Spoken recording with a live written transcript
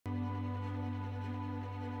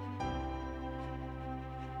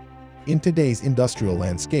In today's industrial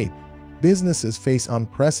landscape, businesses face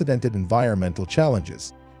unprecedented environmental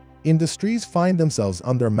challenges. Industries find themselves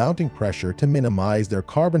under mounting pressure to minimize their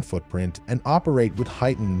carbon footprint and operate with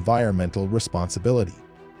heightened environmental responsibility.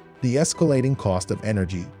 The escalating cost of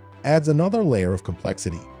energy adds another layer of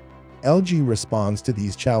complexity. ELGi responds to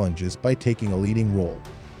these challenges by taking a leading role.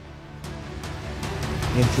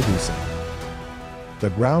 Introducing the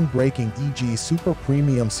groundbreaking ELGi Super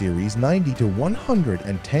Premium Series 90 to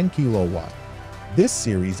 110 kW. This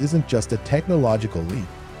series isn't just a technological leap.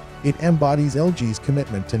 It embodies ELGi's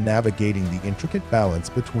commitment to navigating the intricate balance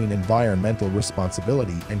between environmental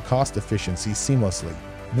responsibility and cost efficiency seamlessly.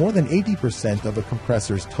 More than 80% of a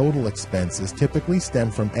compressor's total expenses typically stem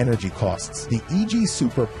from energy costs. The ELGi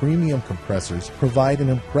Super Premium compressors provide an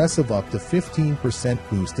impressive up to 15%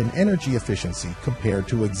 boost in energy efficiency compared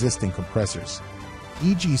to existing compressors.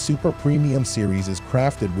 ELGi Super Premium series is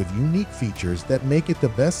crafted with unique features that make it the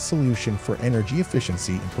best solution for energy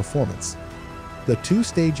efficiency and performance. The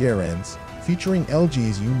two-stage air ends, featuring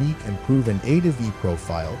ELGi's unique and proven A to V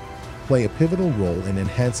profile, play a pivotal role in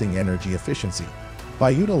enhancing energy efficiency. By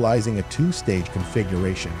utilizing a two-stage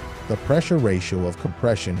configuration, the pressure ratio of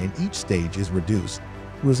compression in each stage is reduced,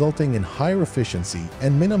 resulting in higher efficiency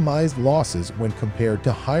and minimized losses when compared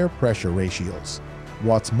to higher pressure ratios.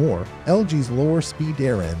 What's more, ELGi's lower speed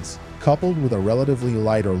air ends, coupled with a relatively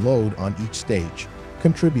lighter load on each stage,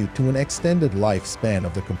 contribute to an extended lifespan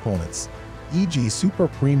of the components. ELGi Super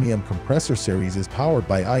Premium Compressor Series is powered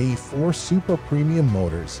by IE4 Super Premium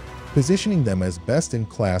motors, positioning them as best in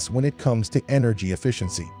class when it comes to energy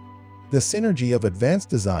efficiency. The synergy of advanced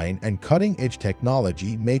design and cutting-edge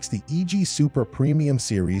technology makes the ELGi Super Premium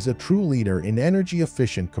Series a true leader in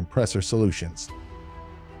energy-efficient compressor solutions.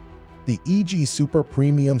 The ELGi Super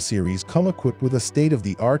Premium Series come equipped with a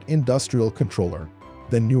state-of-the-art industrial controller,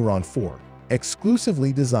 the Neuron 4,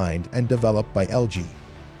 exclusively designed and developed by ELGi.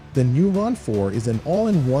 The Neuron 4 is an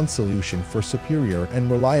all-in-one solution for superior and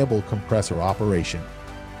reliable compressor operation.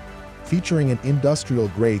 Featuring an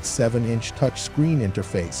industrial-grade 7-inch touchscreen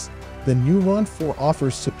interface, the Neuron 4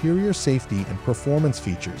 offers superior safety and performance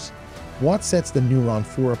features. What sets the Neuron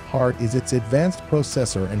 4 apart is its advanced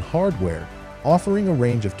processor and hardware, offering a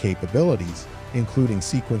range of capabilities, including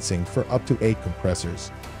sequencing for up to 8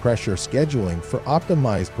 compressors, pressure scheduling for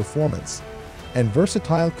optimized performance, and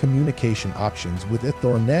versatile communication options with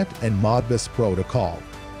Ethernet and Modbus protocol.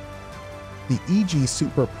 The ELGi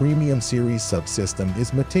Super Premium Series subsystem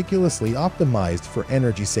is meticulously optimized for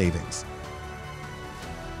energy savings.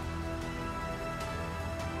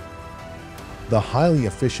 The highly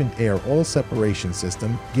efficient air-oil separation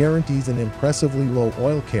system guarantees an impressively low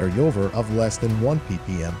oil carryover of less than 1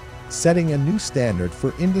 ppm, setting a new standard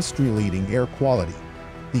for industry-leading air quality.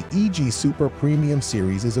 The ELGi Super Premium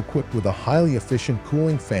Series is equipped with a highly efficient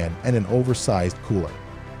cooling fan and an oversized cooler.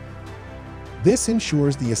 This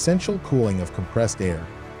ensures the essential cooling of compressed air,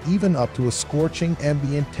 even up to a scorching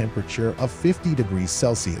ambient temperature of 50 degrees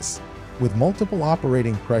Celsius. With multiple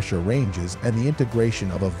operating pressure ranges and the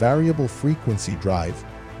integration of a variable frequency drive,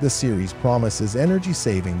 the series promises energy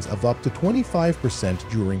savings of up to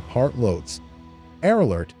 25% during part loads.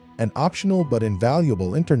 AirAlert, an optional but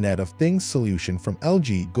invaluable Internet of Things solution from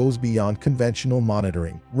ELGi, goes beyond conventional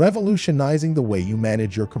monitoring, revolutionizing the way you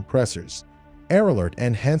manage your compressors. AirAlert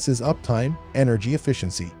enhances uptime, energy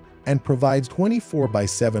efficiency, and provides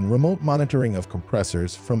 24/7 remote monitoring of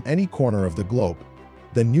compressors from any corner of the globe.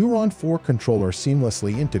 The Neuron 4 controller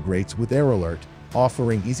seamlessly integrates with AirAlert,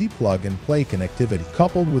 offering easy plug-and-play connectivity.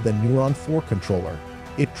 Coupled with the Neuron 4 controller,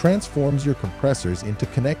 it transforms your compressors into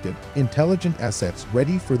connected, intelligent assets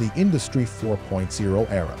ready for the Industry 4.0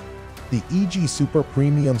 era. The ELGi Super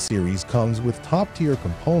Premium Series comes with top-tier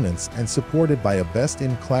components and supported by a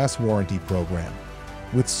best-in-class warranty program.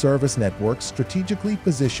 With service networks strategically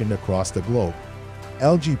positioned across the globe,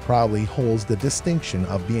 ELGi proudly holds the distinction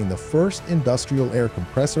of being the first industrial air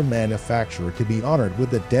compressor manufacturer to be honored with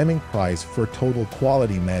the Deming Prize for Total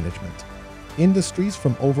Quality Management. Industries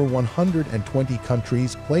from over 120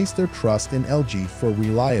 countries place their trust in ELGi for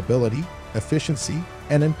reliability, efficiency,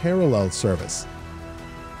 and unparalleled service.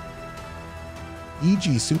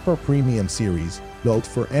 ELGi Super Premium Series, built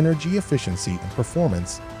for energy efficiency and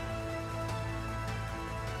performance,